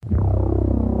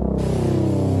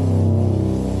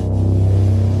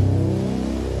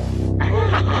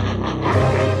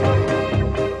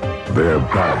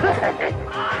dark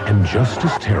and just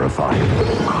as terrifying.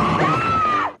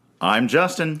 I'm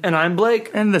Justin. And I'm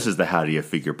Blake. And this is the How Do You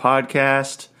Figure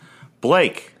podcast.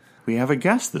 Blake, we have a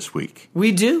guest this week.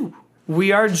 We do.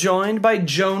 We are joined by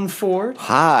Joan Ford.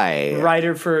 Hi.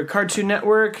 Writer for Cartoon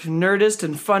Network, Nerdist,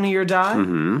 and Funny or Die.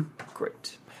 Mm-hmm.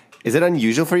 Great. Is it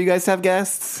unusual for you guys to have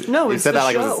guests? No, you it's said the that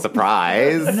like it was show. a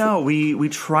surprise. No, we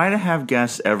try to have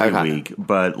guests every week,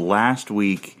 but last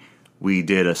week we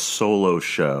did a solo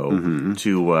show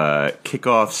to kick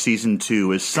off season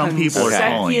 2, as some people are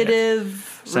calling it.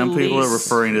 Consecutive Some people are release.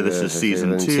 referring to this as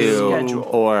season 2. Schedule.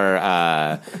 Or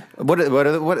what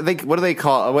do they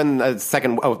call when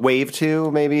second wave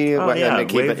 2 maybe? Oh, yeah,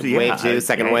 wave 2,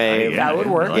 second wave. That would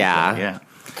work. Yeah.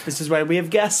 This is why we have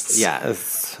guests.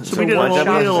 Yes. So we did a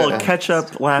little catch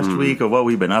up last week of what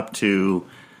we've been up to,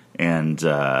 and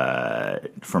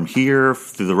from here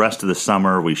through the rest of the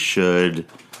summer, we should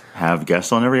have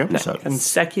guests on every episode.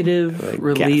 Consecutive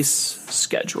release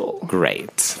schedule.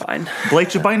 Great. Fine. Blake,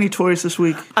 did you buy any toys this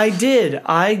week? I did.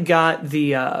 I got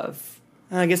the, I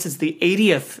guess it's the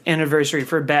 80th anniversary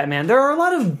for Batman. There are a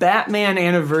lot of Batman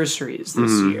anniversaries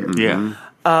this year. Yeah.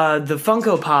 The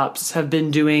Funko Pops have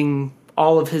been doing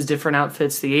all of his different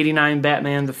outfits. The 89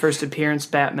 Batman, the first appearance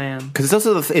Batman. Because it's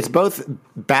also it's both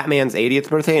Batman's 80th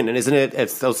birthday, and isn't it?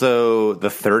 It's also the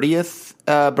 30th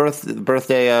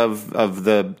birthday of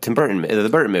the Tim Burton the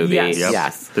Burton movie. Yes. Yep.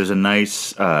 Yes. There's a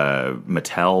nice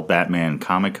Mattel Batman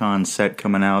Comic-Con set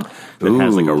coming out that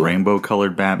has like a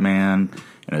rainbow-colored Batman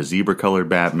and a zebra-colored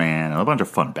Batman and a bunch of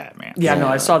fun Batman. Yeah, no,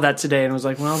 I saw that today and was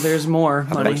like, well, there's more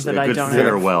money that I Good don't have.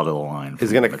 farewell to the line from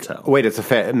Mattel. Wait, it's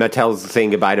Mattel's saying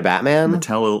goodbye to Batman?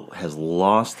 Mattel has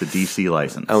lost the DC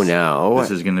license. Oh, no.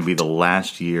 This is going to be the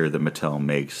last year that Mattel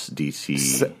makes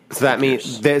DC. So that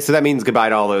means goodbye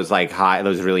to all those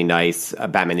those really nice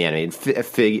Batman the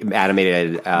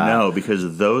animated. No,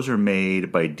 because those are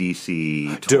made by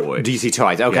DC Toys. DC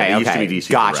Toys. Okay, Yeah, it okay. used to be DC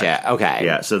Gotcha. Direct. Okay.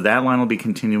 Yeah, so that line will be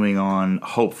continuing on,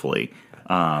 hopefully.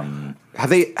 Have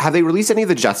they released any of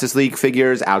the Justice League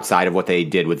figures outside of what they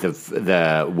did with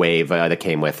the wave that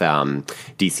came with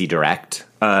DC Direct?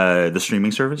 The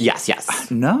streaming service?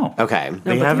 Yes. No. Okay. No,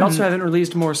 but they also haven't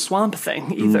released more Swamp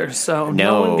Thing either, so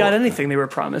no one got anything they were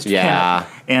promised. Yeah.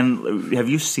 And have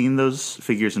you seen those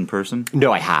figures in person?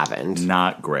 No, I haven't.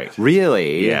 Not great.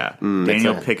 Really? Yeah.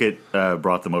 Daniel Pickett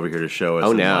brought them over here to show us.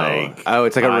 Oh, no. It's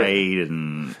like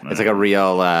it's like a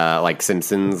real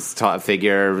Simpsons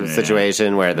figure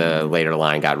situation where the later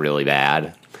line got really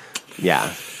bad.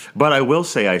 Yeah. But I will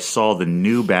say I saw the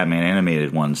new Batman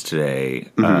animated ones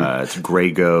today. It's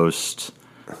Grey Ghost,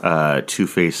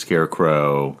 Two-Face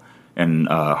Scarecrow, and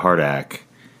Hardak,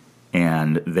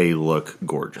 and they look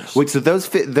gorgeous. Wait, so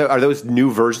are those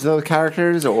new versions of the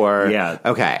characters, or Yeah.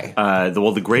 Okay.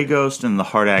 The Grey Ghost and the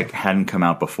Hardak hadn't come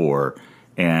out before,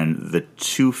 and the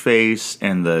Two-Face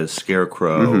and the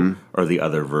Scarecrow are the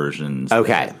other versions.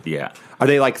 Okay. Yeah. Are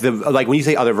they when you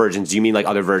say other versions? Do you mean like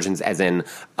other versions as in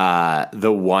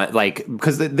the one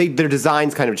because their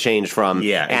designs kind of changed from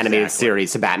animated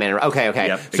series to Batman? Okay.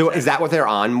 Yep, so exactly. is that what they're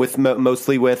on with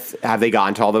mostly with? Have they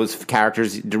gotten to all those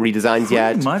characters redesigns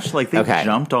yet? Pretty much. Like they've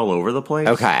jumped all over the place.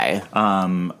 Okay.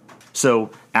 So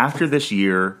after this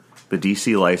year, the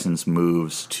DC license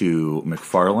moves to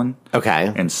McFarlane.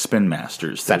 Okay. And Spin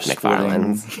Masters. Seth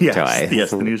MacFarlane's yes, toy.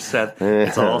 Yes, the new Seth.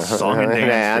 It's all song and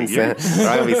dance figures. There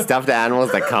are going to be stuffed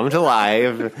animals that come to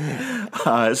life.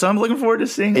 So I'm looking forward to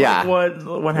seeing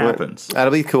what happens.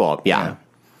 That'll be cool. Yeah.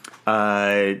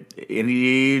 Joan,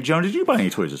 did you buy any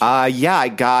toys this week? Yeah, I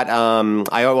got.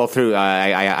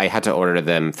 I had to order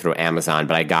them through Amazon,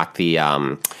 but I got the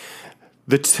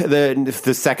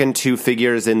second two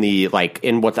figures in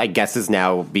in what I guess is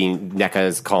now being NECA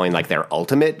is calling their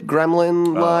Ultimate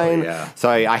Gremlin line. Yeah. So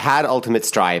I had Ultimate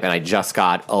Stripe, and I just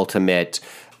got Ultimate.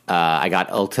 I got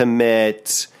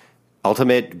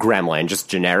Ultimate Gremlin, just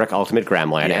generic Ultimate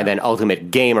Gremlin, and then Ultimate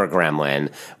Gamer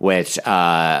Gremlin, which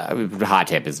hot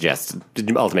tip is just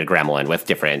Ultimate Gremlin with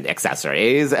different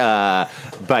accessories.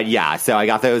 But yeah, so I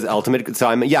got those Ultimate. So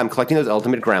I'm collecting those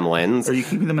Ultimate Gremlins. Are you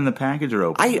keeping them in the package or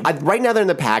open? I right now they're in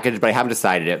the package, but I haven't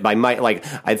decided it. But I might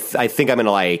I think I'm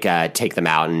gonna take them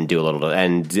out and do a little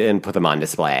and put them on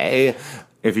display.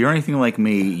 If you're anything like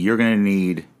me, you're going to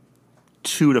need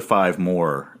 2 to 5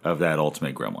 more of that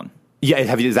Ultimate Gremlin. Yeah,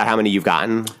 is that how many you've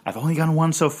gotten? I've only gotten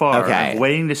one so far. Okay. I'm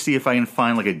waiting to see if I can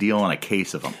find like a deal on a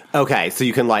case of them. Okay, so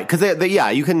you can because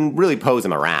you can really pose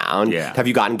them around. Yeah. Have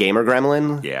you gotten Gamer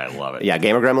Gremlin? Yeah, I love it. Yeah,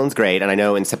 Gamer Gremlin's great, and I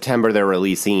know in September they're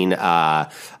releasing.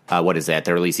 What is it?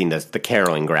 They're releasing the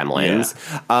Caroling Gremlins.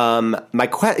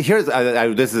 Yeah. Here's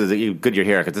this is good you're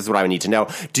here because this is what I would need to know.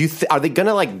 Are they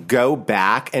gonna like go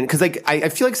back and because like I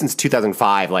feel like since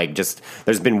 2005 like just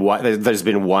there's been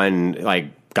one like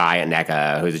guy at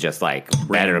NECA who's just like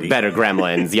better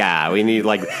gremlins. Yeah, we need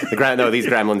like these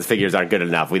gremlins figures aren't good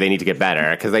enough. They need to get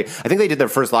better because I think they did their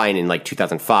first line in like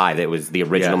 2005. It was the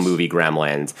original movie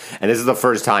Gremlins, and this is the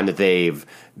first time that they've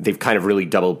kind of really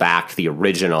double backed the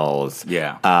originals.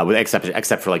 Yeah.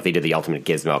 Except for like they did the Ultimate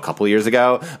Gizmo a couple of years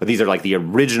ago, but these are like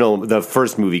the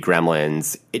first movie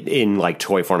Gremlins in like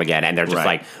toy form again, and they're just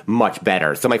like much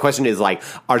better. So my question is like,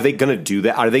 are they going to do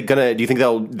that? Do you think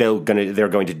they're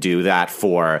going to do that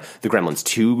for the Gremlins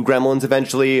 2 Gremlins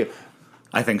eventually?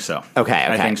 I think so. Okay.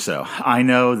 I think so. I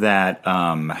know that.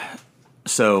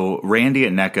 So Randy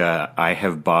at NECA, I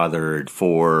have bothered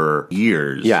for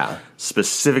years. Yeah.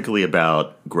 Specifically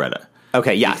about Greta.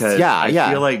 Okay. Yes. Because I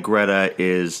feel like Greta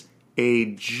is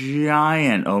a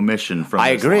giant omission from.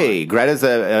 I this agree. line. Greta's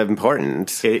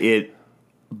important. It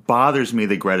bothers me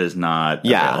that Greta's not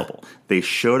available. They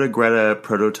showed a Greta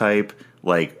prototype.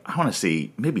 Like, I want to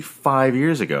see, maybe 5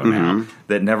 years ago now,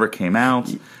 that never came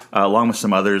out, along with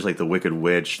some others, like the Wicked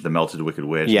Witch, the Melted Wicked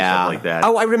Witch, and stuff like that.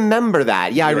 Oh, I remember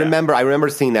that. Yeah, I remember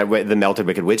seeing that the Melted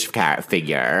Wicked Witch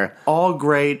figure. All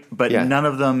great, but none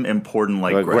of them important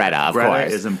like Greta. Of course.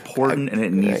 Greta is important, and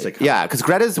it needs to come. Yeah, because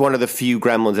Greta's one of the few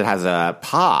Gremlins that has a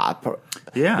pop.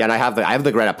 Yeah, and I have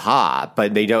the Greta pop,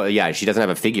 but they don't. Yeah, she doesn't have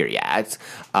a figure yet,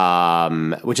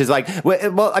 which is like,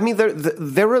 well, I mean,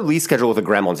 their release schedule with the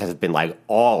Gremlins has been like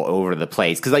all over the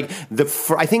place because like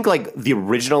I think like the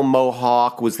original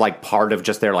Mohawk was like part of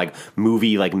just their like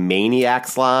movie like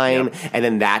Maniacs line, and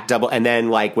then that and then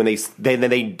like when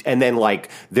then like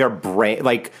their brain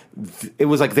like. It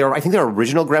was like I think their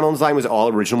original Gremlins line was all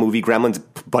original movie Gremlins,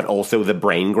 but also the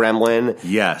Brain Gremlin.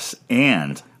 Yes,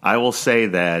 and I will say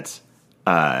that.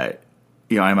 I'm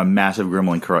a massive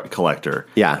Gremlin collector.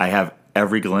 Yeah. I have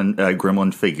every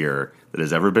Gremlin figure that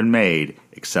has ever been made,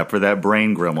 except for that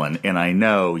Brain Gremlin, and I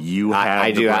know you have.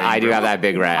 I do have that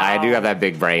big. I do have that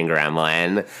big Brain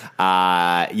Gremlin.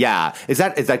 Yeah, is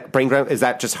that Brain Gremlin? Is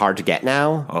that just hard to get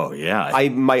now? Oh yeah.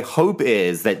 My hope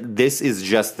is that this is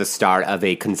just the start of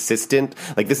a consistent.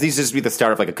 Like this needs to just be the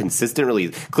start of like a consistent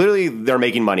release. Clearly, they're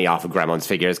making money off of Gremlins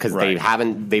figures because they've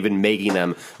been making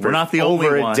them for We're not the over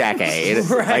only a one. decade.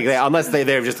 Like unless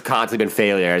they've just constantly been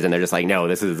failures, and they're just like, no,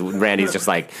 this is Randy's just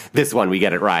like this one. We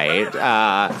get it right.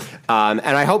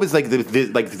 And I hope it's like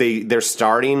they're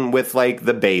starting with like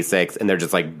the basics, and they're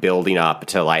just like building up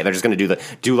to like they're just going to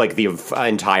do the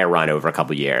entire run over a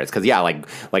couple years because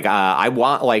I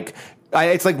want like.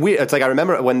 It's like weird. It's like I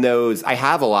remember when I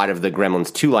have a lot of the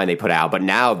Gremlins 2 line they put out, but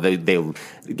now they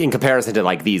in comparison to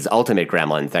like these Ultimate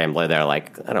Gremlins, they're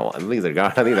like I don't want these are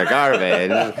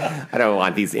garbage. I don't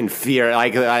want these inferior.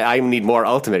 Like I need more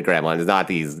Ultimate Gremlins, not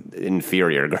these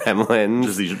inferior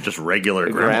Gremlins. Just regular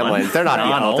Gremlins. They're not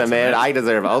the ultimate. I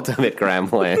deserve Ultimate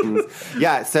Gremlins.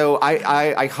 Yeah. So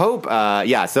I hope.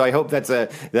 So I hope that's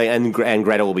and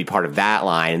Greta will be part of that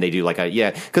line. And they do like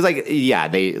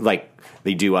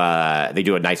They do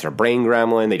a nicer Brain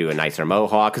Gremlin. They do a nicer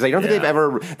Mohawk because I don't think they've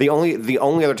ever the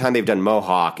only other time they've done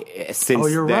Mohawk since. Oh,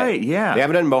 you're right. Yeah, they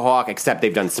haven't done Mohawk except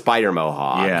they've done Spider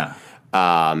Mohawk. Yeah.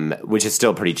 Which is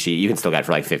still pretty cheap. You can still get it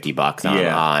for like $50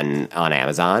 on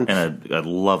Amazon. And a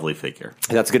lovely figure.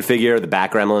 That's a good figure. The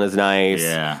back Gremlin is nice.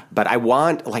 Yeah. But I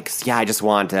want I just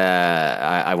want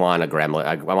I want a Gremlin.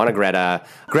 I want a Greta.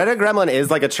 Greta Gremlin is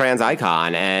like a trans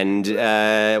icon, and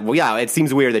it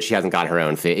seems weird that she hasn't got her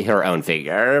own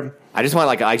figure. I just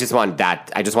want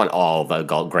all the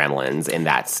Gremlins in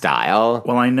that style.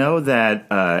 Well, I know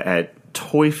that at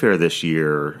Toy Fair this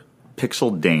year,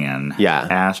 Pixel Dan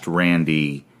asked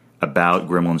Randy about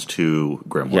Gremlins 2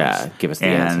 Gremlins. Yeah, give us the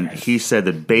answer. And he said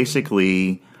that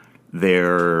basically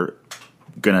they're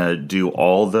going to do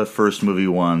all the first movie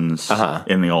ones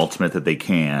in the Ultimate that they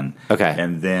can. Okay.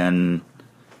 And then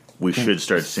we should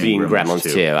start seeing Gremlins 2.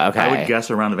 Okay. I would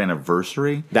guess around the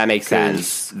anniversary. That makes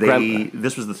sense.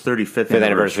 This was the 35th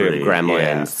anniversary of Gremlins.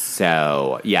 Yeah.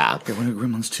 So, yeah. When did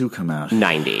Gremlins 2 come out?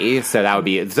 90. So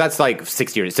that's like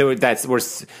 6 years. So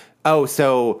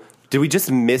Did we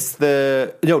just miss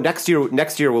the? No, next year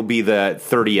will be the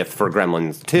 30th for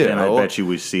Gremlins 2. And I bet you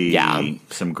we see Yeah.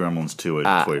 some Gremlins 2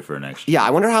 at Toy Fair next year. Yeah, I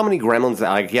wonder how many Gremlins.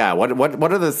 Like, yeah, what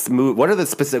are the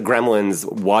specific Gremlins?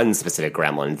 One specific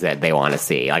Gremlins that they want to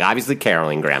see. Like, obviously,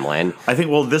 Caroling Gremlin. I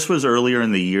think, well, this was earlier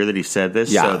in the year that he said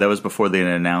this, Yeah. so that was before they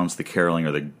announced the Caroling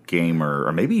or the Gamer,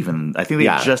 or maybe even, I think they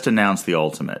just announced the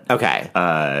Ultimate. Okay.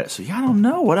 So, yeah, I don't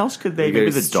know. What else could they,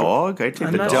 maybe the dog? I'd take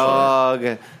the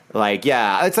Dog. Like,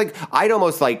 yeah, it's like, I'd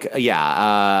almost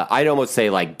say,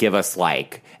 like, give us,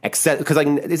 like, because, like,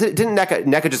 didn't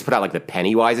NECA just put out, like, the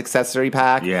Pennywise accessory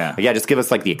pack? Yeah. Yeah, just give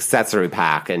us, like, the accessory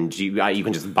pack, and you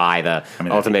can just buy the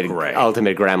Ultimate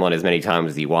Gremlin as many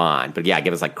times as you want. But, yeah,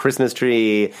 give us, like, Christmas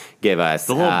tree, give us...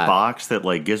 The little box that,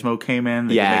 like, Gizmo came in.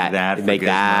 They can make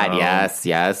that.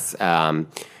 Yes.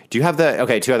 Do you have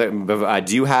the... two other...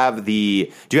 do you have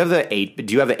the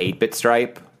 8-bit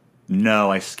stripe?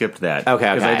 No, I skipped that.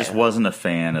 Okay. Because I just wasn't a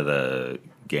fan of the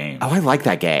game. Oh, I like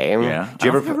that game. Yeah. Do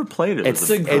you I've never played it. It's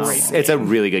a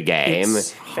really good game.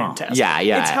 It's fantastic.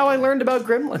 Yeah. It's how I learned about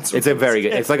Gremlins. It's a very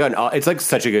good. It's like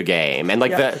such a good game, and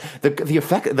like the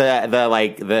effect,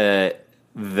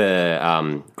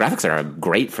 the graphics are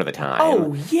great for the time.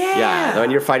 Oh, yeah.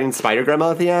 When you're fighting Spider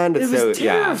Gremlin at the end, it's It was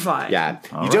terrifying. Yeah.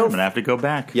 All right, I'm gonna have to go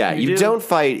back. Yeah, you don't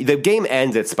fight. The game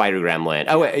ends at Spider Gremlin.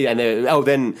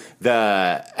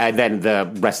 Then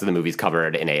the rest of the movie's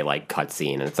covered in a like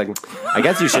cutscene, and it's like, I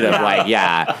guess you should have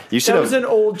you should That have. was an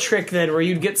old trick then, where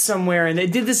you'd get somewhere, and they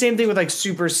did the same thing with like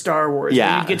Super Star Wars.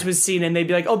 Yeah. where you'd get to a scene, and they'd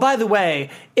be like, "Oh, by the way,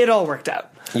 it all worked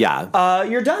out.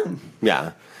 You're done."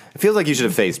 Yeah. It feels like you should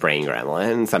have faced Brain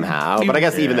Gremlin somehow, but I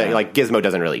guess even that, like, Gizmo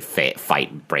doesn't really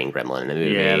fight Brain Gremlin in the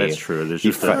movie. Yeah, that's true. There's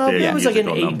just a big it was like an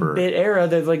musical number. 8-bit era,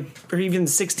 that like, or even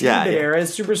 16-bit era.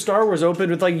 Super Star Wars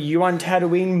opened with like you on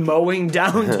Tatooine mowing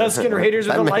down Tusken Raiders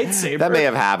with a lightsaber. That may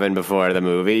have happened before the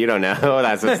movie. You don't know.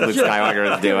 That's what Luke Skywalker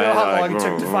was doing. You know how long it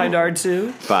took to find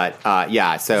R2? But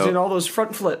so doing all those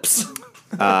front flips.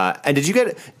 And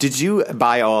did you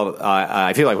buy all?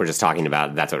 I feel like we're just talking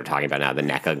about. That's what we're talking about now. The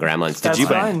NECA Gremlins.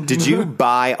 Did you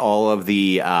buy all of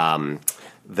the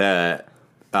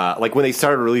like when they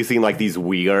started releasing like these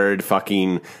weird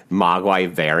fucking Mogwai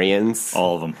variants?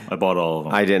 All of them. I bought all of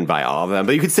them. I didn't buy all of them,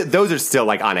 but you could sit. Those are still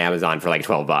like on Amazon for like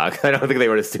 $12. I don't think they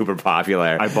were super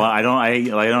popular. I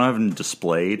don't have them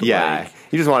displayed. Yeah,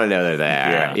 you just want to know they're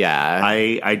there. Yeah.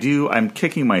 I do. I'm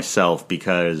kicking myself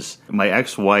because my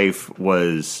ex-wife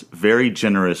was very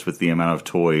generous with the amount of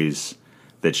toys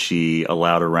that she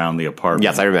allowed around the apartment.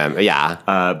 Yes, I remember.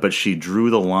 Yeah. But she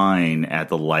drew the line at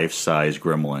the life-size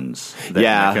Gremlins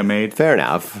that NECA made. Fair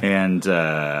enough. And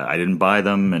I didn't buy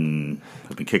them, and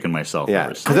I've been kicking myself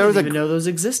ever since. I didn't even know those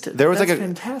existed. There was That's like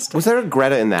fantastic. Was there a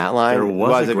Greta in that line? There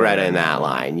was a Greta in that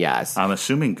line. Yes. I'm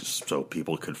assuming so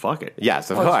people could fuck it.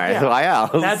 Yes, of course. Yeah. Why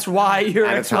else? That's why you're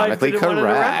anatomically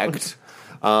correct.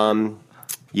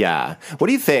 Yeah. What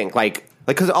do you think? Like,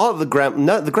 because all of the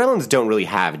Gremlins don't really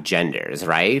have genders,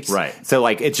 right? Right. So,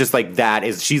 like, it's just like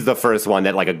she's the first one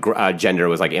that like a gender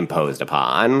was like imposed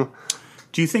upon.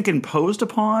 Do you think imposed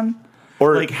upon?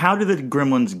 Or like, how did the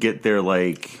Gremlins get their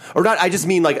like? Or not? I just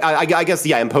mean like I guess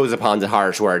imposed upon's a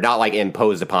harsh word. Not like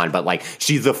imposed upon, but like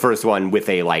she's the first one with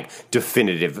a like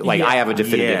definitive. Like I have a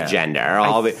definitive gender.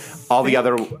 All the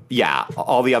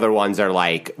other ones are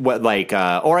like what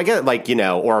or I guess like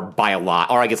or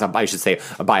I guess I should say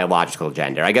a biological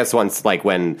gender. I guess once like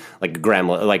when when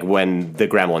the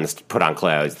Gremlins put on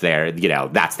clothes,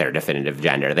 that's their definitive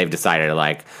gender. They've decided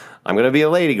like, I'm going to be a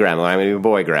lady gremlin. I'm going to be a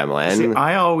boy gremlin. See,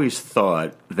 I always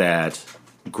thought that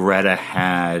Greta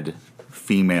had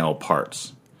female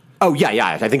parts. Oh,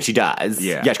 yeah. I think she does.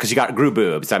 Yeah. Yeah, because she grew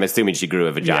boobs. So I'm assuming she grew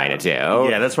a vagina, too.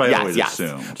 Yeah, that's what I always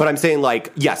assumed. But I'm saying,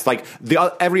 like, yes, like,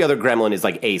 every other gremlin is,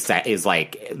 like,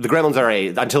 the gremlins are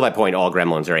until that point, all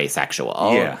gremlins are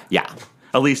asexual. Yeah. Yeah.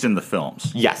 At least in the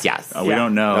films. Yes. We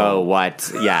don't know. Oh, what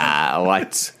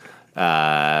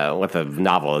the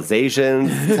novelizations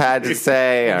had to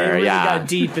say, or they really got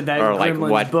deep in that or like Gremlins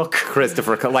what book.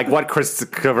 Christopher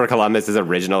Columbus's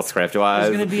original script was.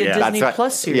 There's going to be a Disney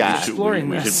Plus series exploring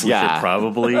we this. should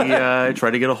probably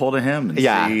try to get a hold of him and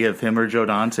see if him or Joe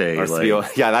Dante.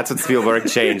 That's what Spielberg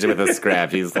changed with the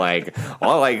script. He's like,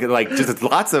 just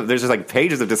lots of there's just like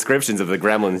pages of descriptions of the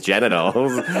Gremlins'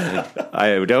 genitals.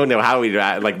 I don't know how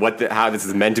how this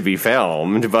is meant to be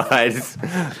filmed, but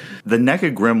the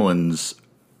NECA Gremlins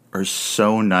are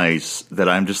so nice that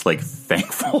I'm just like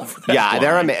thankful for that.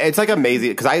 Yeah, line. it's like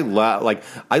amazing because I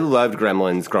loved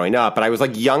Gremlins growing up, but I was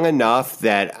like young enough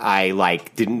that I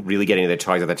like didn't really get into the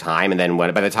toys at the time, and then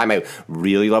by the time I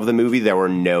really loved the movie, there were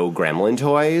no Gremlin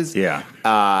toys. Yeah.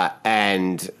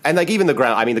 And like even the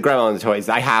Gremlins toys,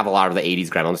 I have a lot of the '80s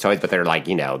Gremlins toys, but they're like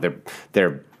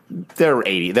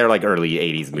they're like early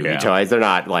 80s movie toys. They're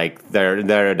not like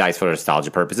they're nice for nostalgia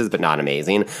purposes, but not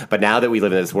amazing. But now that we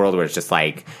live in this world where it's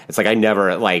like I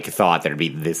never like thought there'd be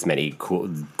this many cool,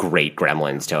 great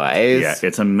Gremlins toys. Yeah,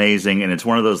 it's amazing, and it's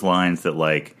one of those lines that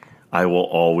like I will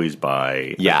always buy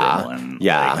a Gremlin.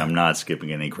 Yeah. Like, I'm not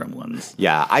skipping any Gremlins.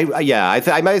 Yeah,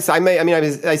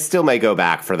 I still may go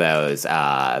back for those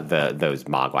those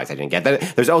Mogwais I didn't get.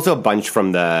 There's also a bunch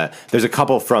there's a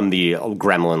couple from the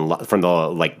Gremlin from the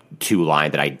like 2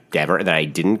 line that I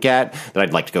didn't get that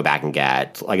I'd like to go back and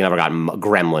get. Like I never got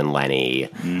Gremlin Lenny.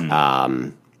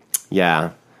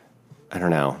 Yeah, I don't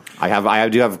know. I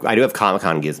do have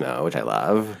Comic-Con Gizmo, which I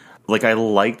love. Like I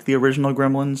liked the original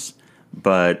Gremlins.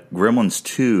 But Gremlins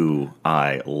 2,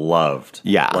 I loved.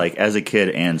 Yeah. Like, as a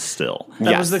kid and still.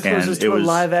 That was the closest to a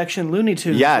live-action Looney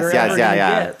Tunes. Yes.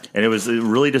 And it was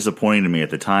really disappointing to me at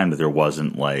the time that there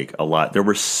wasn't, like, a lot. There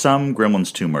were some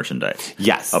Gremlins 2 merchandise.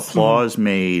 Yes. Applause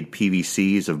made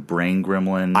PVCs of Brain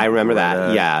Gremlin. I remember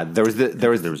that. Yeah. There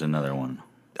was another one.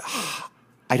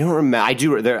 I don't remember. I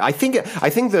think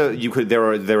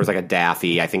there was like a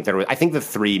Daffy. I think the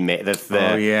 3.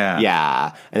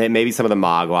 Yeah, and then maybe some of the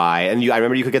Mogwai. And I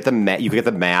remember you could get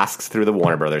the masks through the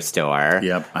Warner Brothers store.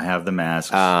 Yep, I have the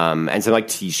masks. And some like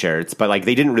T-shirts, but like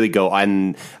they didn't really go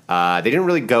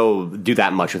do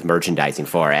that much with merchandising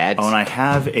for it. Oh, and I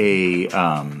have a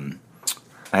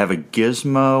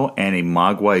Gizmo and a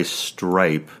Mogwai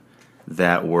Stripe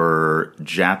that were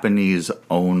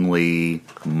Japanese-only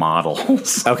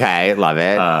models. Okay, love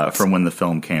it. From when the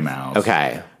film came out.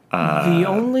 Okay. The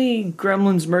only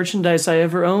Gremlins merchandise I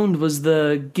ever owned was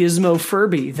the Gizmo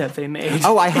Furby that they made.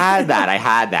 Oh, I had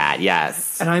that,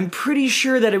 yes. And I'm pretty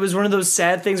sure that it was one of those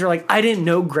sad things where, like, I didn't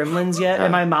know Gremlins yet,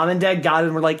 and my mom and dad got it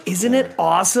and were like, isn't it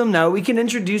awesome? Now we can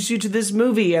introduce you to this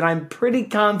movie. And I'm pretty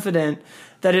confident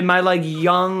that in my, like,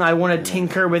 young, I want to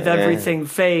tinker with everything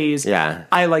phase,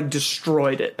 I, like,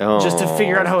 destroyed it just to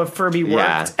figure out how a Furby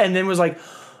worked. And then was like,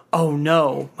 oh,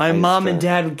 no. My mom and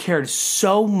dad cared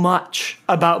so much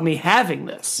about me having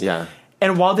this. Yeah.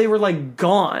 And while they were, like,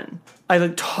 gone, I,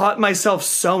 like, taught myself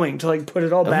sewing to, like, put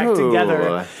it all back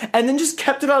together. And then just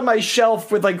kept it on my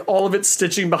shelf with, like, all of its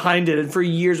stitching behind it. And for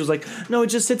years was like, no,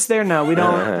 it just sits there now. We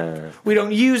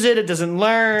don't use it. It doesn't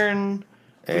learn.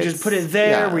 We just put it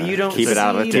there where you don't keep it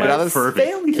out of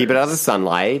the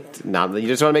sunlight. Now that you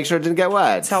just want to make sure it didn't get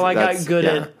wet. That's how I got good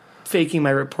at faking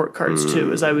my report cards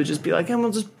too. Is I would just be like, I'm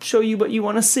gonna just show you what you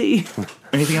want to see.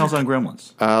 Anything else on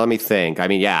Gremlins? Let me think. I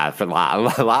mean, for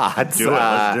lots. Let's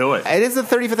do it. It is the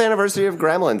 35th anniversary of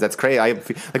Gremlins. That's crazy.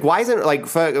 Why isn't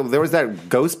there was that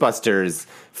Ghostbusters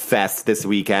fest this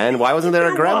weekend? Why wasn't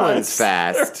there a Gremlins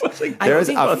fest? There was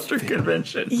a Ghostbuster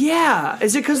convention. Yeah,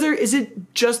 is it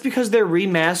just because they're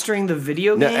remastering the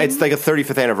video game? No, it's like a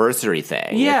 35th anniversary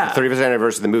thing. Yeah, 35th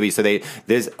anniversary of the movie. So there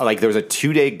was a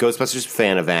 2-day Ghostbusters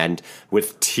fan event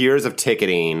with tiers of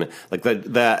ticketing. Like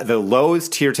the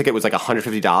lowest tier ticket was like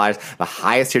 $150. The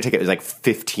highest tier ticket was like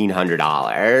 $1,500.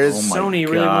 Sony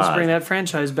really wants to bring that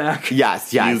franchise back.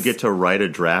 Yes. You get to write a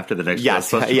draft of the next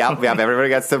Ghostbusters. Yeah. Everybody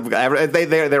gets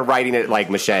to. They're writing it like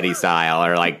Machete style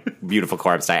or like Beautiful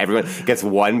Corpse style. Everyone gets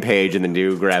one page in the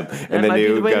new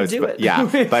Ghostbusters. Yeah,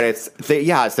 but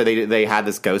so they had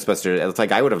this Ghostbuster. It's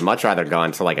like I would have much rather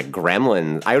gone to like a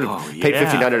Gremlin. I would have paid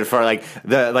 $1,500 for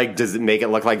does it make it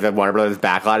look like the Warner Brothers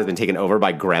backlot has been taken over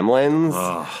by Gremlins?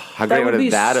 How great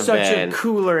would that have been? Such a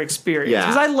cooler experience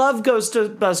because I love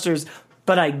Ghostbusters,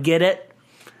 but I get it.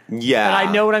 Yeah. And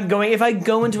I know what I'm going. If I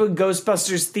go into a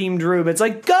Ghostbusters themed room, it's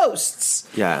like ghosts.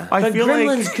 Yeah. But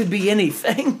Gremlins could be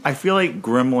anything. I feel like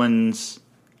Gremlins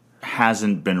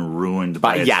hasn't been ruined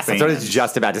by its that's what I was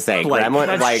just about to say.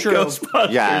 Gremlins, like Ghostbusters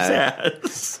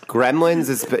has. Gremlins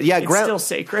is it's still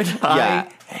sacred. I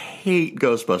hate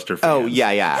Ghostbuster fans. Oh,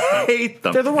 yeah. I hate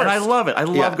them. They're the worst. And I love it. I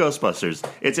love Ghostbusters.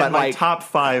 It's in my top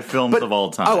 5 films of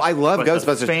all time. Oh, I love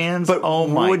Ghostbusters. The fans, but oh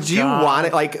my God. Would you want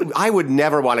it? Like, I would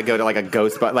never want to go to like a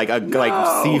Ghostbusters,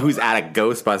 like see who's at a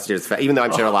Ghostbusters, even though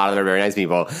I'm sure a lot of them are very nice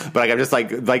people. But like, I'm just like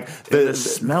the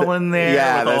smell in there.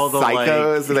 Yeah, with all the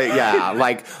psychos.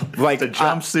 Like the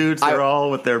jumpsuits. They're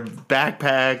all with their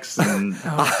backpacks and.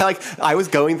 I was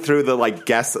going through the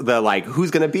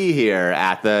who's going to be here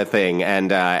at the thing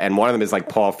and and one of them is like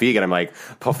Paul Feig, and I'm like,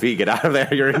 Paul Feig, get out of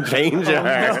there, you're in danger.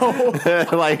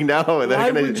 Like, no.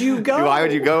 Why would you go? Why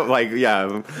would you go? Like,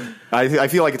 yeah. I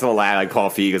feel like it's a lie. Like Paul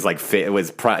Feig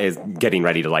is getting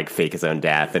ready to like fake his own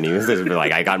death, and he was just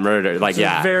like, I got murdered. Like,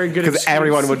 yeah, very good because excuse.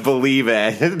 everyone would believe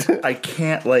it. I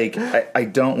can't, like, I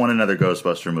don't want another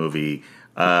Ghostbuster movie.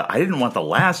 I didn't want the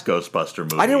last Ghostbuster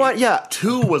movie. I didn't want, yeah.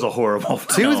 2 was a horrible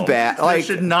film. 2's bad. There Like,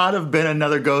 should not have been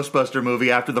another Ghostbuster movie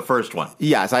after the first one.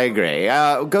 Yes, I agree.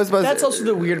 Ghostbusters. That's also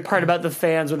the weird part about the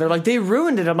fans when they're like, they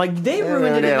ruined it. I'm like, they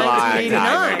ruined it in a long time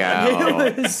 1989.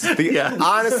 It was,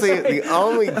 honestly, the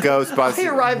only I Ghostbuster.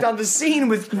 arrived on the scene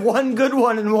with one good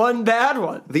one and one bad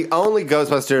one. The only other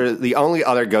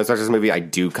Ghostbusters movie I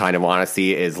do kind of want to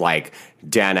see is like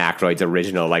Dan Aykroyd's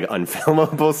original, like,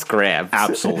 unfilmable script.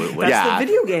 Absolutely. That's the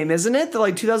video game, isn't it? The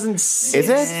like 2016 Is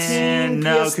it? And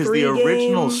no, because the PS3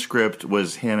 original game? script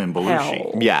was him and Hell.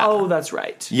 Belushi. Yeah. Oh, that's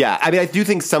right. Yeah, I mean, I do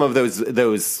think some of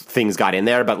those things got in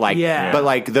there, but like, Yeah. but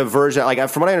like the version, like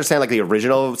from what I understand, like the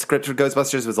original script for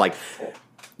Ghostbusters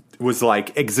was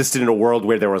like existed in a world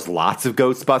where there was lots of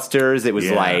Ghostbusters. It was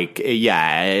Yeah. like,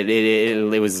 yeah,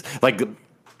 it was like.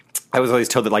 I was always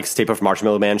told that like Stay Puft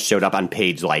Marshmallow Man showed up on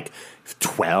page like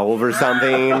 12 or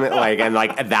something, like, and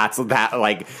like that's that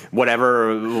like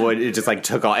whatever it just like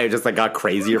took all, it just like got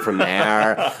crazier from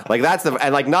there. Like that's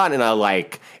and like not in a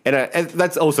like and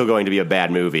that's also going to be a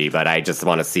bad movie, but I just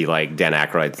want to see like Dan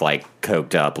Aykroyd's like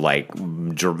coked up like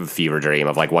fever dream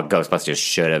of like what Ghostbusters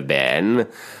should have been.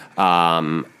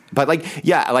 But like,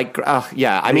 yeah, like,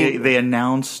 yeah. I mean, they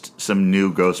announced some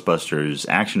new Ghostbusters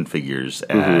action figures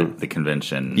at the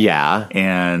convention. Yeah,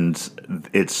 and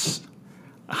it's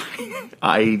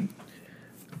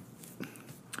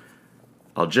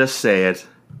I'll just say it.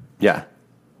 Yeah,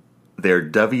 they're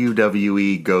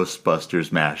WWE Ghostbusters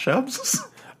mashups.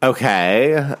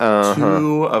 Okay.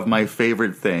 2 of my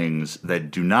favorite things that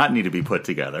do not need to be put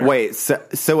together. Wait, so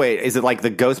wait, is it like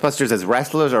the Ghostbusters as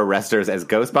wrestlers or wrestlers as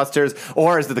Ghostbusters?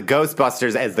 Or is it the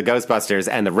Ghostbusters as the Ghostbusters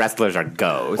and the wrestlers are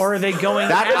ghosts? Or are they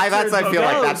going I feel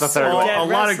like that's the third one. A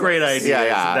lot of great ideas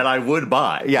that I would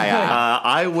buy. Yeah.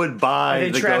 I would buy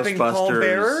the trapping Paul Ghostbusters.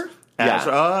 Bearer? As,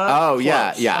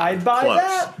 yeah. I'd buy Close.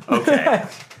 that. Okay.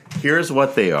 Here's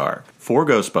what they are. 4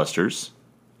 Ghostbusters,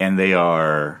 and they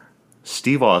are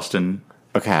Steve Austin,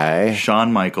 Okay.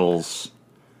 Shawn Michaels,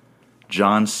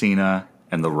 John Cena,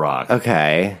 and The Rock.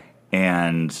 Okay.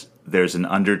 And there's an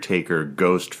Undertaker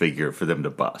ghost figure for them to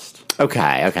bust.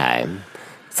 Okay.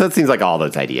 So it seems like all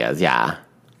those ideas, yeah.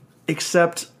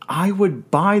 Except I would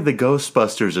buy the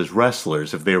Ghostbusters as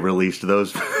wrestlers if they released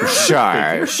those. Sure.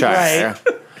 Right.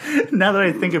 Now that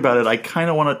I think about it, I kind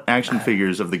of want action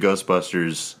figures of the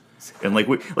Ghostbusters. And like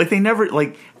they never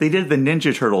they did the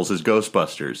Ninja Turtles as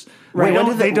Ghostbusters.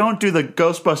 Right. They don't do the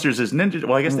Ghostbusters as Ninja.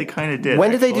 Well, I guess they kind of did.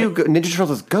 When did they actually. do Ninja Turtles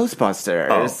as Ghostbusters?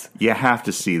 Oh, you have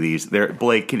to see these. They're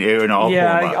Blake. I'll pull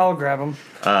them up. I'll grab them.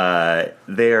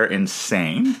 They're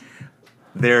insane.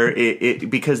 They're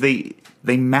because they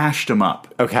mashed them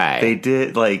up. Okay. They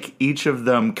did each of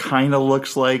them kind of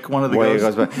looks like one of the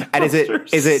Ghostbusters. And is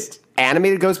it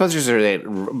animated Ghostbusters or is it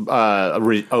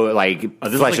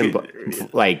flesh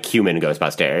and like human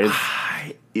Ghostbusters?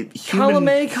 Column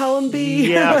A, column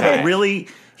B. Yeah, Okay. really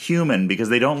human because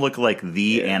they don't look like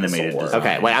the animated design.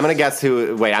 Okay, wait, I'm gonna guess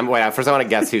who. First I want to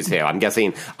guess who's who. I'm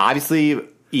guessing obviously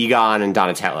Egon and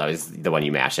Donatello is the one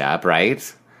you mash up, right?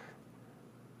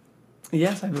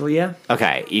 Yes, I believe. Yeah.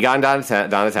 Okay, Egon,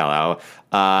 Donatello.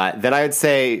 Then I would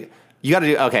say you got to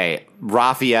do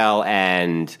Raphael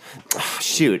and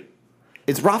shoot.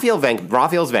 It's Raphael's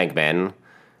Venkman.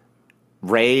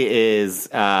 Ray is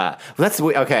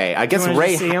okay. I guess wanna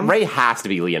just see him? Ray has to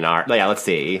be Leonardo. Yeah, let's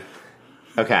see.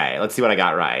 Okay, let's see what I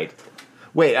got right.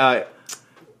 Wait,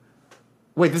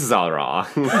 this is all wrong.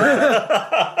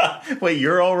 Wait,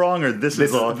 you're all wrong, or this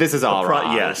is all? This is all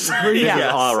wrong. Yes, This is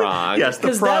all wrong. Yes, the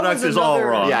 'Cause that product was is all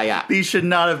another- wrong. Yeah. These should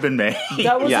not have been made.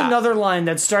 That was Yeah. another line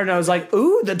that started. I was like,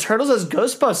 "Ooh, the Turtles as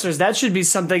Ghostbusters. That should be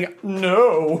something."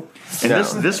 No. And No.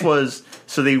 this was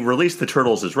so they released the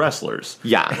Turtles as wrestlers.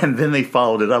 Yeah. and then they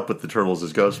followed it up with the Turtles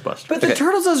as Ghostbusters. But the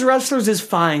Turtles as wrestlers is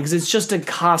fine because it's just a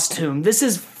costume. This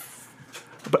is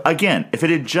But again, if it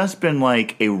had just been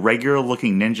like a regular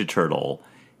looking Ninja Turtle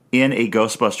in a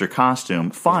Ghostbuster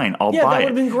costume, fine, I'll Yeah, buy that it.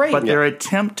 would've been great. But Yeah. their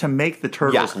attempt to make the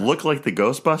Turtles Yeah. look like the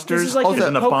Ghostbusters This is like is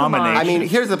an Pokemon. abomination. I mean,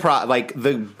 here's the problem. Like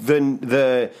the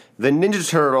Ninja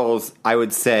Turtles, I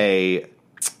would say.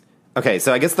 Okay,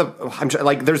 so I guess there's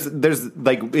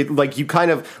you kind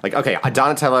of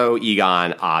Donatello,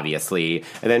 Egon, obviously,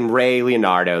 and then Ray,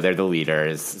 Leonardo, they're the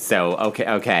leaders. So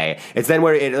okay, it's then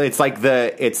where it's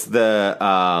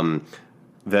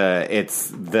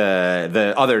It's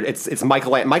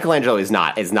Michelangelo is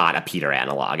not a Peter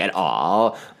analog at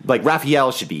all. Like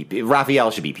Raphael should be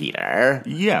Peter.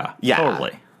 Yeah, Yeah,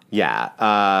 totally.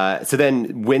 Yeah. So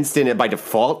then Winston by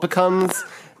default becomes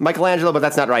Michelangelo, but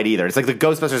that's not right either. It's like the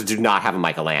Ghostbusters do not have a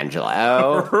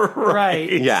Michelangelo. Right.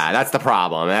 Yeah, that's the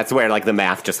problem. That's where like the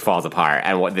math just falls apart,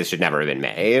 and what this should never have been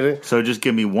made. So just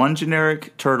give me one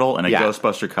generic turtle and a Yeah.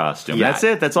 Ghostbuster costume. Yeah. That's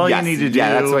it. That's all Yes. you need to do.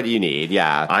 Yeah, that's what you need.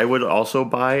 Yeah, I would also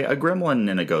buy a gremlin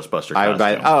in a Ghostbuster I would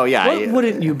buy. costume. Oh yeah, What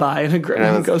wouldn't you buy in a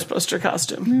Yeah. Ghostbuster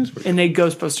costume? In a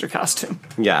Ghostbuster costume.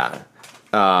 yeah.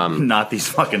 Not these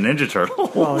fucking Ninja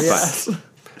Turtles. Well, yes.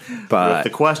 But If the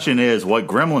question is, what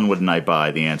gremlin wouldn't I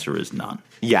buy? The answer is none.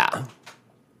 yeah.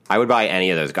 I would buy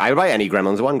any of those. I would buy any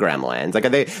Gremlins 1 Gremlins. Like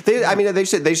they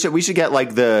should. We should get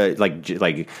like the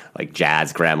like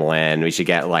jazz Gremlin. We should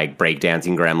get like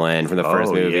breakdancing Gremlin from the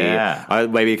first movie. Yeah.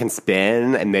 Maybe you can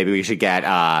spin, and maybe we should get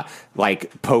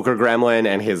like poker Gremlin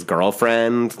and his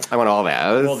girlfriend. I want all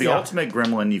those. Well, the ultimate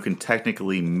gremlin, you can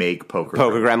technically make poker.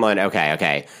 poker Gremlin.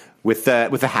 Okay. With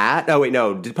the hat? Oh wait,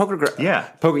 no. Did Yeah.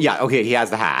 Poker. Yeah. Okay, he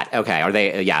has the hat. Okay. Are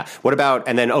they? Yeah. What about?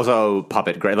 And then also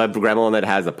puppet Gremlin that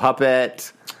has a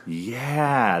puppet.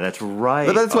 Yeah, that's right.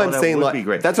 But that's what I'm that saying. would Like, be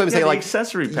great. that's what I'm Yeah, saying. the Like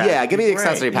accessory pack. Yeah, would give me be the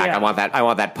accessory great. pack. Yeah. I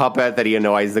want that puppet that he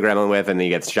annoys the gremlin with, and then he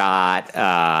gets shot.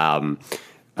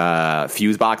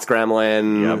 Fuse box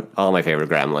gremlin. Yep. All my favorite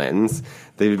gremlins.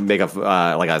 They make a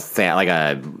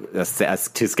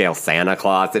to scale Santa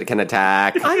Claus that can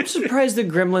attack. I'm surprised the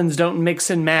Gremlins don't mix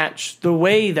and match the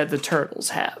way that the Turtles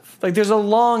have. Like, there's a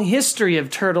long history of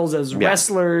Turtles as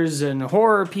wrestlers and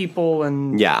horror people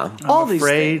and Yeah. all I'm these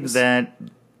afraid things. that,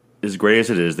 as great as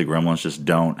it is, the Gremlins just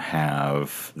don't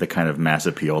have the kind of mass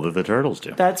appeal that the Turtles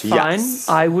do. That's fine. Yes.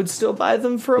 I would still buy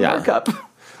them for a Yeah. markup.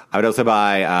 I would also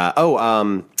buy.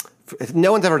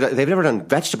 No one's ever done. They've never done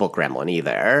vegetable gremlin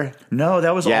either. No,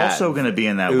 that was Yeah. also going to be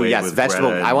in that Ooh, way. yes, with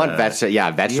vegetable. Greta I want and, vegetable.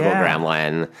 Yeah, vegetable yeah.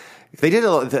 gremlin. They did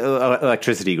the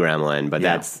electricity gremlin, but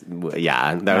Yeah. that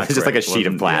was Not just like a great. sheet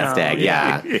of Wasn't- plastic. No,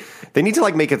 Yeah, they need to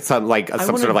like make it some want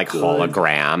sort a of like good-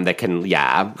 hologram that can.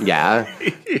 Yeah.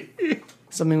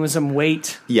 Something with some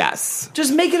weight. Yes.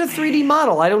 Just make it a 3D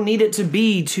model. I don't need it to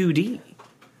be 2D.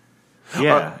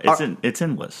 Yeah, it's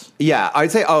endless. Yeah,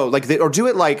 I'd say. Oh, like or do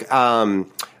it like.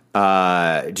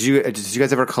 Did you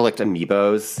guys ever collect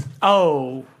amiibos?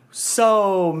 Oh,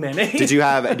 so many. Did you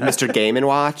have Mr. Game &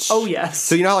 Watch? Oh, yes.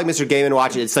 So you know how like Mr. Game &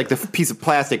 Watch, it's like the piece of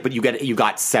plastic, but you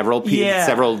got several Yeah.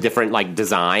 several different like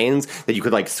designs that you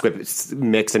could like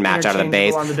mix and match out of the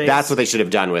base. Interchangeable on the base. That's That's what they should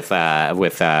have done with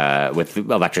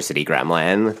Electricity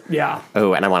Gremlin. Yeah.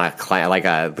 Oh, and I want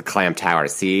the Clam Tower.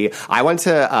 See, I went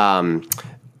to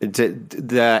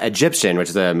the Egyptian, which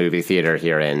is a movie theater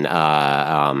here in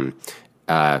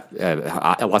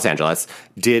Los Angeles,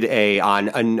 did on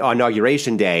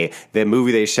Inauguration Day. The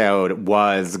movie they showed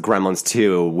was Gremlins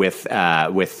 2 with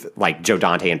like Joe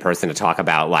Dante in person to talk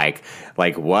about like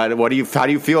how do you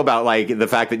feel about like the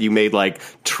fact that you made like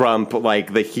Trump like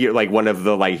one of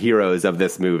the like heroes of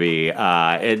this movie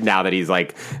now that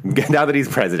he's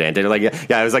president, and like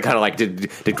yeah, I was like kind of like did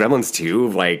Gremlins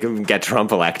 2 like get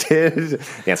Trump elected?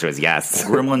 The answer is yes.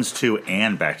 Gremlins 2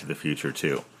 and Back to the Future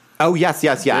 2. Oh yes.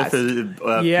 Biff is,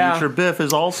 Yeah. Future Biff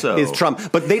is also Is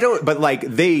Trump, but they don't. But like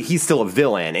he's still a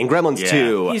villain in Gremlins Yeah.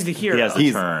 2. He's the hero. He has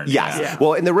the turn. Yes. Yeah.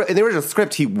 Well, in the original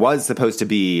script, he was supposed to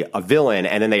be a villain,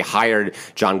 and then they hired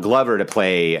John Glover to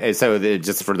play. So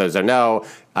just for those who don't know,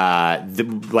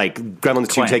 Gremlins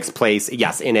 2 Clamp. takes place,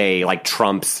 yes, in a like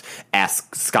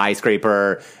Trump's-esque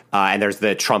skyscraper, and there's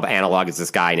the Trump analog is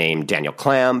this guy named Daniel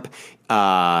Clamp.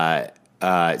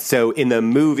 So in the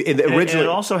movie, originally,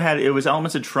 it was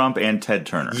elements of Trump and Ted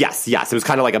Turner. Yes, it was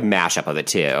kind of like a mashup of the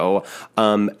two.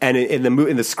 And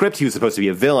in the script, he was supposed to be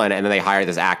a villain, and then they hired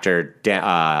this actor,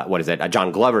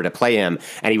 John Glover, to play him,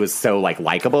 and he was so like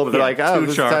likable. But they're like, oh,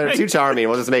 this is too charming.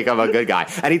 We'll just make him a good guy.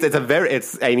 And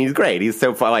he's great. He's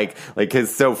so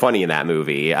he's so funny in that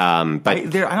movie. But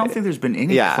I don't think there's been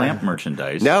any Clamp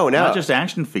merchandise. No, not just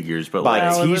action figures, but like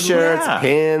like T-shirts, yeah.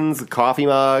 pins, coffee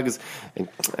mugs. And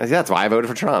that's why I voted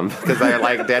for Trump, because I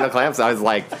like Daniel Clamp. So I was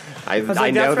like, I know that's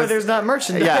why this. there's not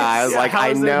merchandise. Yeah, I was like, How I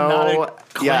is there know. not a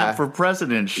Clamp for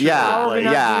president. Shirt? Yeah. How are we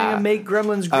not Yeah. doing a Make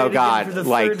Gremlins Great Oh God! Again for the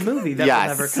like third movie that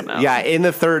yes, will never come out? Yeah, in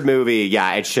the third movie,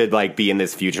 yeah, it should like be in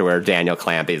this future where Daniel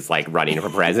Clamp is like running for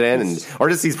president, or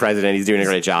just he's president. He's doing a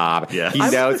great job. Yeah. He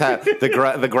knows how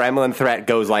the gremlin threat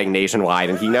goes like nationwide,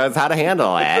 and he knows how to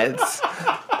handle it.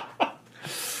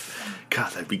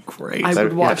 God, that'd be great. I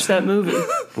would watch that movie.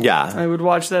 Yeah, I would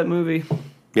watch that movie.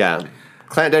 yeah.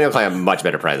 Daniel Clamp, much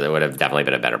better president, would have definitely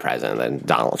been a better president than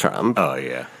Donald Trump. Oh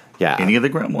yeah, Yeah. Any of the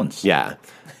Gremlins? Yeah.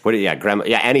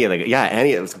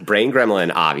 Any of Brain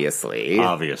Gremlin, obviously.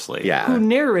 Yeah. Who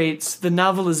narrates the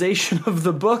novelization of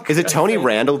the book? Is it Tony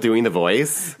Randall doing the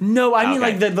voice? No, I mean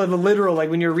Okay. like the literal, like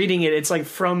when you're reading it, it's like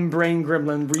from Brain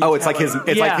Gremlin. Oh, it's like his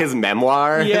like his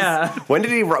memoir. Yeah. When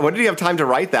did he have time to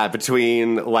write that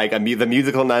between like the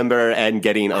musical number and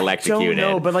getting electrocuted?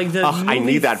 Don't know, but like the movie I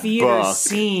need that theater book.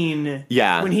 scene,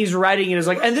 Yeah. when he's writing it is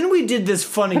like, and then we did this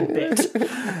funny bit.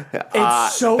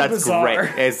 It's so That's bizarre.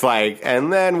 great. It's like,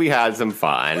 and then we had some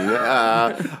fun.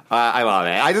 I love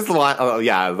it. I just want,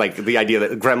 like the idea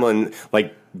that Gremlin,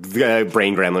 like the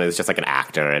Brain Gremlin, is just like an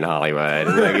actor in Hollywood.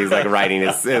 Like he's like writing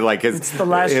his It's the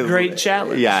last great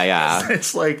challenge. Yeah.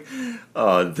 It's like,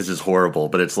 oh, this is horrible,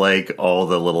 but it's like all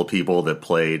the little people that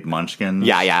played Munchkins.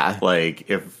 Yeah. Like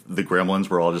if the Gremlins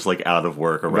were all just like out of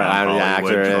work around Around the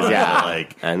Hollywood, actors, trying to, yeah.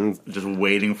 like And- just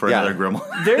waiting for Yeah. another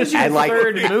Gremlin. There's your And, like-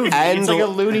 third movie. and- It's like a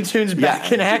Looney Tunes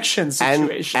back in action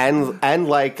situation. And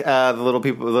like the little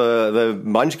people, the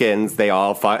Munchkins, they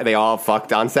all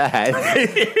fucked on set,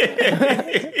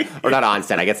 or not on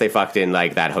set. I guess they fucked in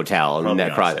like that hotel. Probably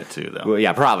on set too, though. Well,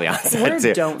 yeah, probably on set Where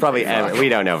too. don't Probably they fuck? we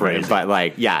don't know, Crazy. but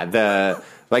like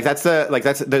that's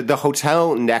the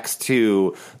hotel next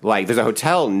to like there's a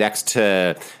hotel next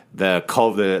to the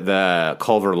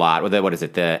Culver lot, what is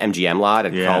it? The MGM lot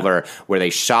at Culver, where they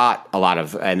shot a lot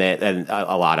of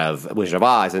a lot of Wizard of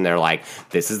Oz, and they're like,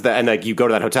 this is and like you go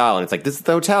to that hotel, and it's like this is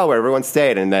the hotel where everyone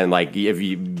stayed, and then like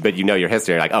but you know your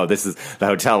history, you're like, oh, this is the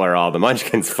hotel where all the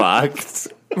Munchkins fucked.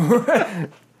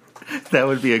 That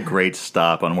would be a great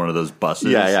stop on one of those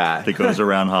buses Yeah. that goes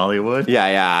around Hollywood.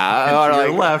 Yeah. And Or to your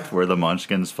like, left where the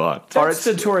Munchkins fucked. That's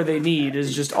the tour they need,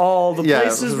 is just all the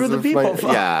places where the people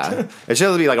fuck. Yeah, it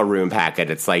should be like a room packet.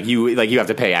 It's like you have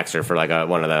to pay extra for like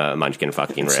one of the Munchkin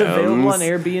fucking rooms. It's available on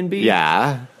Airbnb.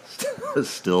 Yeah, It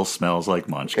still smells like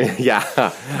Munchkins. yeah.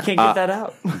 You can't get that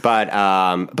out.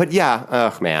 But yeah,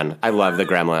 oh man, I love the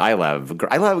Gremlin. I love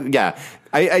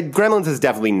Gremlins has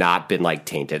definitely not been like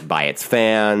tainted by its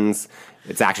fans.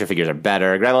 Its action figures are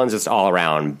better. Gremlins just all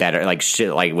around better. Like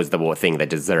shit, like was the thing that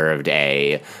deserved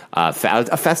a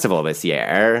festival this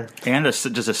year. And just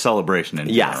a celebration in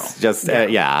Yes, just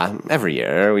every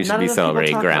year we should Not be enough people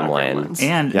celebrating talk about Gremlin. Gremlins.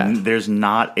 And Yeah. there's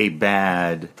not a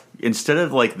bad. Instead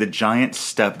of like the giant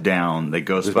step down that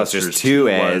Ghostbusters 2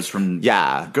 was from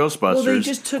Ghostbusters, Well, they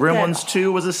just took Gremlins that-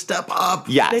 2 was a step up.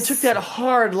 Yes. They took that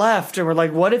hard left and were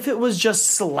like, what if it was just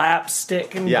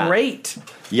slapstick and great?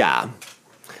 Yeah.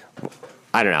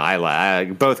 I don't know. I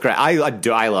love both.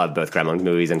 I love both Gremlins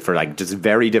movies, and for like just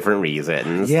very different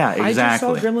reasons. Yeah, I just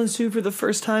saw exactly. Gremlins 2 for the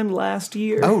first time last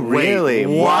year. Oh, really?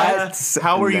 Wait, What?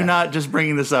 How are you not just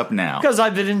bringing this up now? Because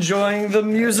I've been enjoying the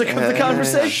music of the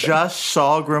conversation. Just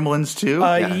saw Gremlins 2?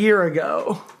 A year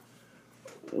ago.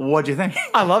 What'd you think?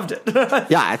 I loved it.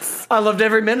 Yeah, it's I loved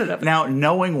every minute of it. Now,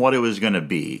 knowing what it was going to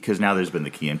be, because now there's been the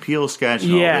Key and Peele sketch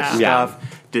and all Yeah. this Yeah.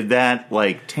 stuff, did that,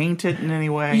 like, taint it in any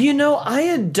way? You know, I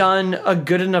had done a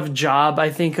good enough job, I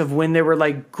think, of when there were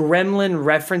like Gremlin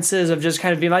references of just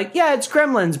kind of being like, yeah, it's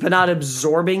Gremlins, but not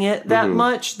absorbing it that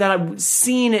much, that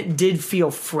seeing it did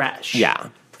feel fresh. Yeah.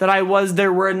 That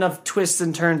there were enough twists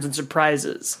and turns and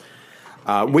surprises.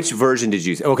 which version did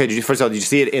you? Okay, first of all, did you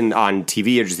see it on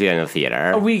TV or did you see it in the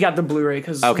theater? We got the Blu-ray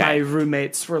because Okay. my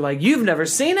roommates were like, "You've never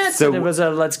seen it," So- and it was a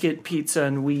let's get pizza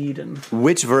and weed and.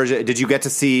 Which version did you get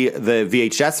to see? The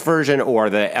VHS version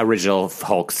or the original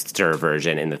Hulkster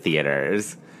version in the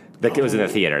theaters? That it was in the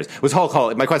theaters. Was Hulk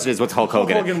Hogan? My question is, what's Hulk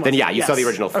Hogan? Hogan was Then yeah, it, you saw the yes.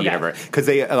 original theater Okay. because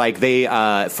they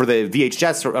for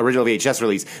the original VHS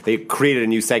release, they created a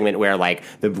new segment where like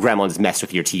the Gremlins messed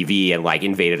with your TV and like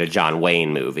invaded a John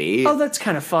Wayne movie. Oh, that's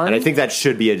kind of fun. And I think that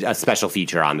should be a special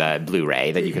feature on the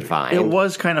Blu-ray that you can find. It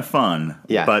was kind of fun,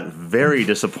 Yeah. but very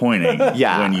disappointing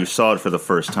Yeah. when you saw it for the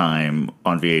first time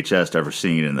on VHS, ever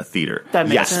seeing it in the theater. That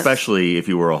makes sense. Especially if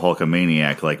you were a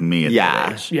Hulkamaniac like me at Yeah.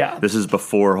 that age. Yeah. This is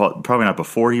before, probably not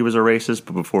before he was a racist,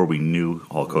 but before we knew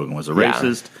Hulk Hogan was a Yeah.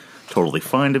 racist. Totally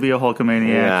fine to be a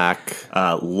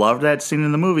Hulkamaniac. Loved that scene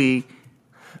in the movie.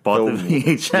 Bought the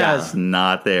VHS,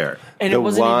 not there. and the it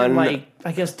wasn't even one- like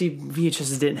I guess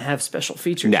VHS didn't have special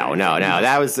features. No.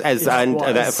 That was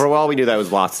for a while we knew that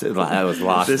was lost. That was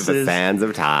lost to This the is- sands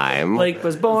of time. Blake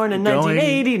was born in Going-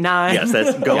 1989. Yes,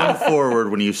 that's going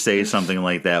forward. When you say something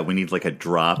like that, we need like a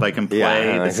drop I can play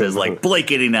Yeah. that says like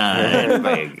Blake 89.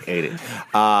 Like, hate it.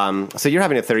 So you're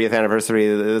having a 30th anniversary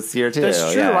this year too.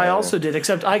 That's true. Yeah. I also did,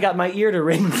 except I got my ear to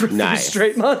ring for 3 Nice.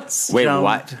 straight months. Wait, No,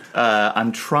 what?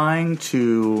 I'm trying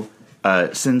to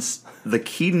since the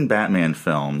Keaton Batman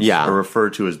films Yeah. are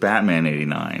referred to as Batman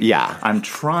 89. Yeah. I'm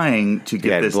trying to get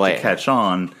Yeah, this Blake. to catch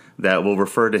on that will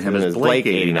refer to him as Blake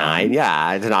 89.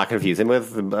 Yeah, to not confuse him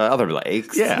with other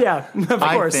Blakes. Yeah, of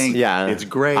course. I think it's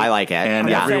great. I like it. And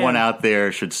everyone out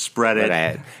there should spread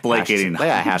it. Blake 89.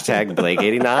 Yeah, hashtag Blake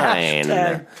 89.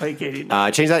 Hashtag Blake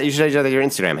 89. Change that. You should change your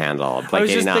Instagram handle. Blake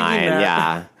 89.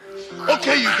 Yeah.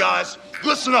 Okay, you guys,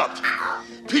 listen up.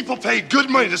 People pay good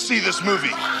money to see this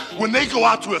movie. When they go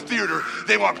out to a theater,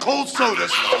 they want cold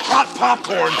sodas, hot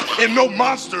popcorn, and no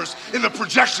monsters in the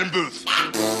projection booth.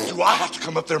 Do I have to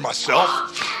come up there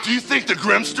myself? Do you think the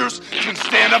Grimsters can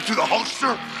stand up to the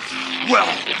Hulkster? Well,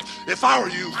 if I were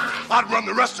you, I'd run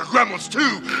the rest of Gremlins 2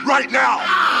 right now.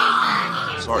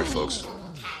 Sorry, folks.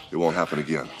 It won't happen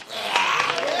again.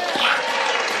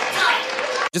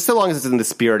 Just so long as it's in the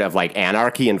spirit of like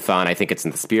anarchy and fun, I think it's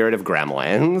in the spirit of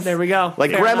Gremlins. There we go.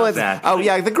 Like Fair Gremlins. enough. Oh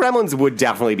yeah, the Gremlins would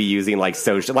definitely be using like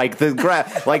social, like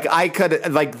like I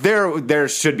could like there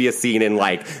should be a scene in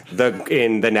like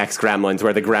in the next Gremlins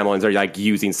where the Gremlins are like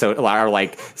using are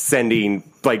like sending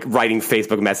like writing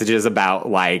Facebook messages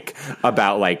about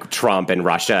Trump and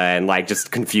Russia and like just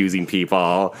confusing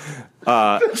people.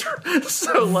 So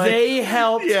like they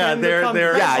helped. him become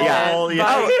president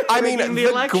by I mean, rigging the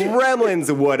election.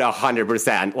 Gremlins would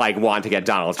 100% like want to get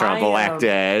Donald Trump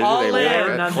elected. All They in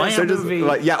would. on Clamp. this movie.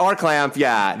 Or Clamp.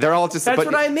 Yeah, they're all just. That's but,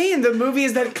 what I mean. The movie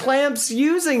is that Clamp's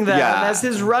using them Yeah. as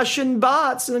his Russian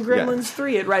bots in the Gremlins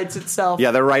 3. It writes itself. Yeah,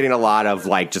 they're writing a lot of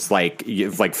they're just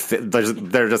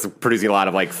producing a lot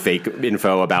of like fake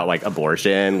info about like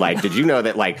abortion. Like, did you know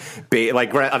that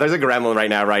there's a Gremlin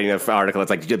right now writing an article that's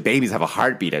like babies have a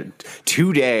heartbeat at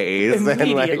 2 days.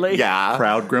 Immediately. And yeah.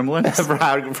 Proud Gremlins.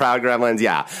 proud Gremlins,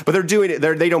 yeah. But they're doing it.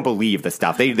 They don't believe the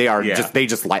stuff. They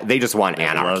just want Love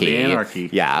anarchy. the anarchy.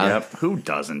 Yeah. Yep. Who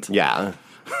doesn't? Yeah.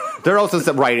 They're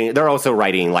also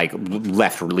writing like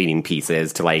left leaning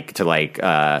pieces to fuck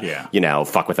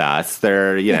with us.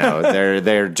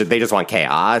 They just want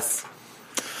chaos.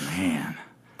 Man.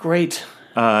 Great.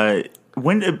 I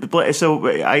want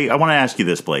to ask you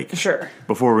this, Blake. Sure.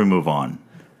 Before we move on.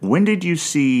 When did you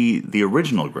see the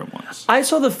original Gremlins? I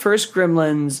saw the first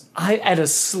Gremlins at a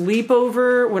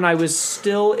sleepover when I was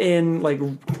still in like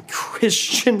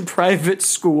Christian private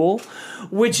school,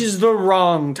 which is the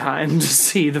wrong time to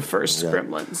see the first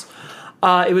Gremlins.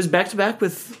 It was back to back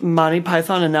with Monty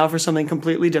Python and Now for Something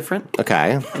Completely Different.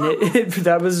 Okay. And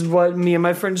that was what me and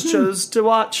my friends chose to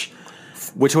watch.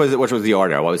 Which was the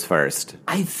order? What was first?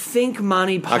 I think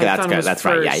Monty Python Okay, that's good. was That's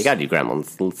first. right. Yeah, you got to do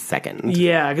Gremlins second.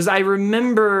 Yeah, because I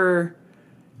remember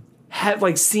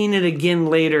seeing it again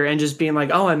later and just being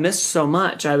like, oh, I missed so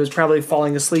much. I was probably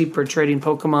falling asleep or trading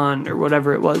Pokemon or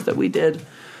whatever it was that we did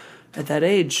at that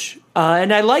age.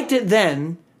 And I liked it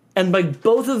then. And like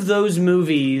both of those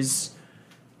movies,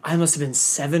 I must have been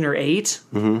 7 or 8.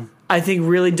 Mm-hmm. I think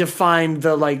really defined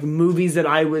the like movies that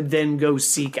I would then go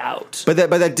seek out. But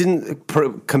that didn't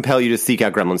compel you to seek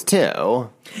out Gremlins 2.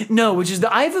 No, which is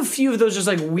I have a few of those just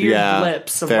like weird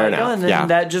blips of fair like, enough. oh, and then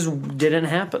that just didn't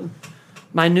happen.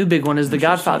 My new big one is The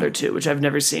Godfather 2, which I've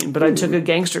never seen, but I took a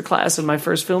gangster class in my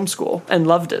first film school and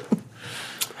loved it.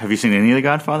 Have you seen any of the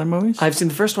Godfather movies? I've seen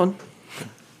the first one.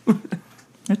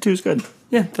 That 2's good.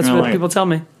 Yeah, that's I what like people it. tell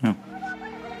me.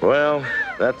 Well,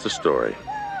 that's the story.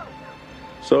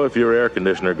 So if your air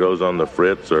conditioner goes on the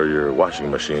fritz, or your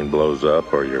washing machine blows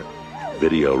up, or your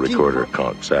video recorder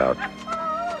conks out,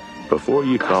 before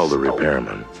you call the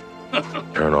repairman,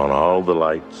 turn on all the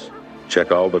lights,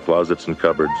 check all the closets and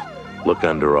cupboards, look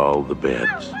under all the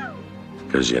beds,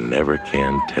 because you never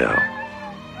can tell.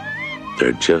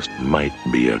 There just might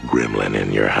be a gremlin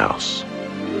in your house.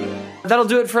 That'll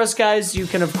do it for us, guys. You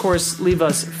can, of course, leave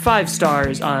us 5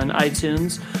 stars on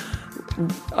iTunes.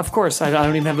 Of course, I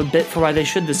don't even have a bit for why they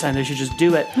should this time. They should just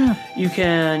do it. You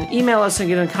can email us and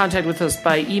get in contact with us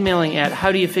by emailing at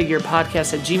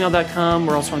howdoyoufigurepodcast@gmail.com.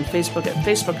 We're also on Facebook at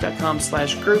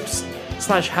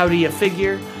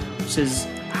facebook.com/groups/howdoyoufigure, which is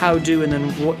how do and then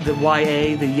the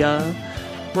YA, the ya.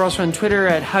 We're also on Twitter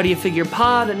at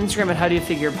howdoyoufigurepod and Instagram at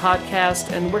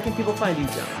howdoyoufigurepodcast. And where can people find you,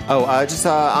 Joan? Just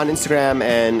on Instagram,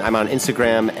 and I'm on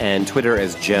Instagram and Twitter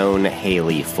as Joan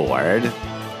Haley Ford.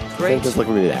 Great. Just look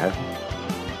for me there.